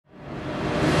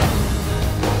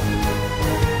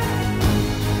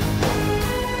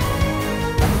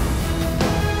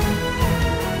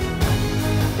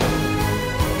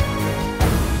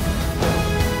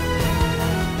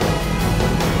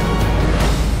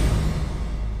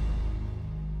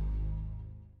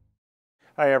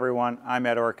Hi everyone, I'm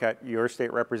Ed Orcutt, your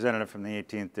state representative from the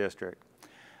 18th District.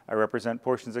 I represent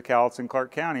portions of Cowlitz and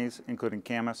Clark counties, including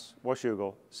Camas,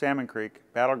 Washougal, Salmon Creek,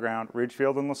 Battleground,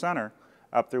 Ridgefield, and LaCenter,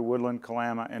 up through Woodland,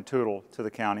 Kalama, and Toutle to the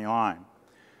county line.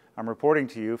 I'm reporting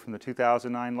to you from the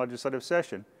 2009 legislative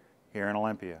session here in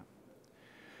Olympia.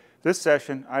 This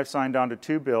session, I've signed on to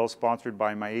two bills sponsored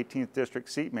by my 18th District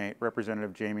seatmate,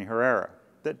 Representative Jamie Herrera,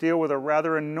 that deal with a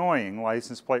rather annoying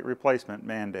license plate replacement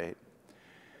mandate.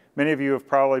 Many of you have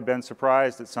probably been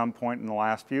surprised at some point in the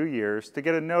last few years to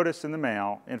get a notice in the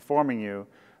mail informing you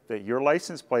that your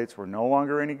license plates were no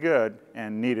longer any good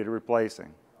and needed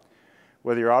replacing.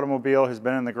 Whether your automobile has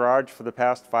been in the garage for the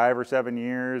past 5 or 7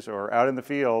 years or out in the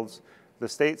fields, the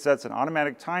state sets an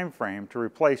automatic time frame to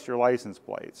replace your license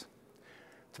plates.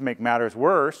 To make matters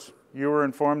worse, you were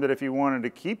informed that if you wanted to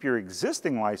keep your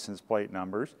existing license plate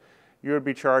numbers, you would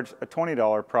be charged a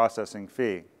 $20 processing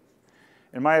fee.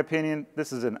 In my opinion,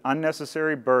 this is an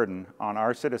unnecessary burden on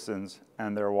our citizens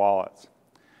and their wallets.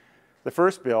 The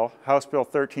first bill, House Bill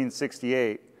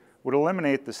 1368, would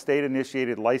eliminate the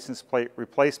state-initiated license plate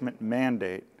replacement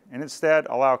mandate and instead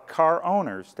allow car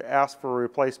owners to ask for a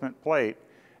replacement plate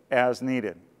as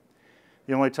needed.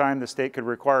 The only time the state could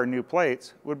require new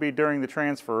plates would be during the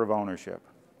transfer of ownership.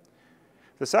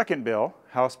 The second bill,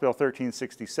 House Bill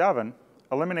 1367,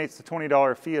 eliminates the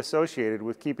 $20 fee associated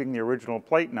with keeping the original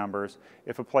plate numbers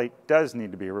if a plate does need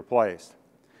to be replaced.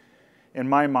 In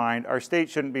my mind, our state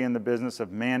shouldn't be in the business of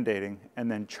mandating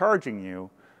and then charging you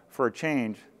for a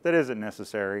change that isn't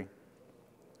necessary.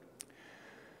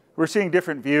 We're seeing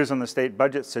different views on the state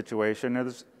budget situation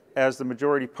as the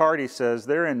majority party says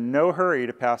they're in no hurry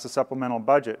to pass a supplemental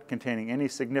budget containing any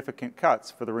significant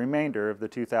cuts for the remainder of the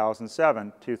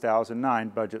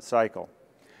 2007-2009 budget cycle.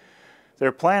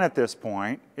 Their plan at this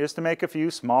point is to make a few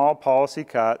small policy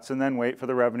cuts and then wait for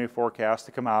the revenue forecast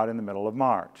to come out in the middle of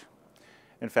March.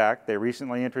 In fact, they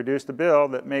recently introduced a bill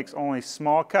that makes only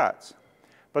small cuts,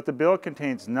 but the bill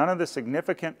contains none of the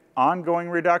significant ongoing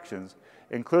reductions,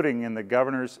 including in the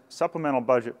governor's supplemental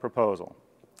budget proposal.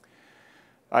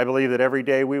 I believe that every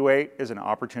day we wait is an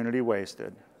opportunity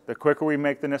wasted. The quicker we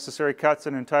make the necessary cuts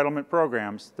in entitlement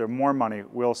programs, the more money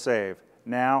we'll save,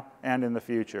 now and in the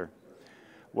future.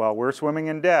 While we're swimming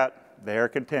in debt, they are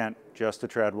content just to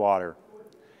tread water.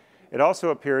 It also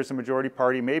appears the majority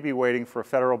party may be waiting for a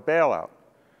federal bailout.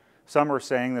 Some are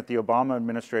saying that the Obama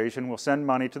administration will send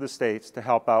money to the states to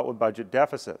help out with budget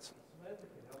deficits.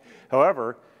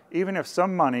 However, even if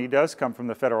some money does come from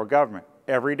the federal government,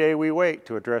 every day we wait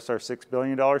to address our $6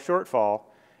 billion shortfall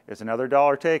is another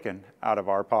dollar taken out of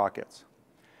our pockets.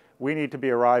 We need to be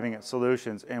arriving at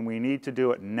solutions, and we need to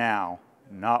do it now,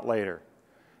 not later.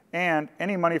 And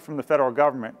any money from the federal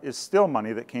government is still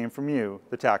money that came from you,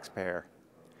 the taxpayer.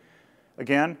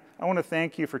 Again, I want to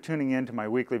thank you for tuning in to my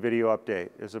weekly video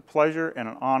update. It is a pleasure and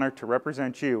an honor to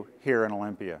represent you here in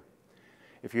Olympia.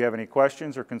 If you have any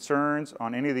questions or concerns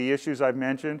on any of the issues I've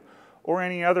mentioned or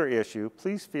any other issue,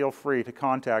 please feel free to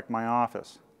contact my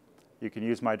office. You can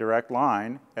use my direct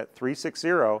line at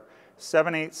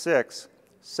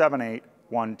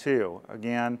 360-786-7812.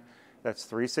 Again, that's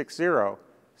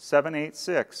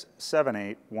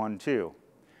 360-786-7812. You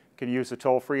can use the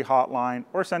toll-free hotline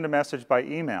or send a message by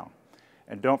email.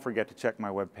 And don't forget to check my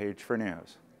webpage for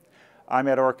news. I'm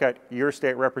Ed Orcutt, your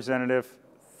state representative.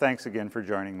 Thanks again for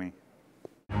joining me.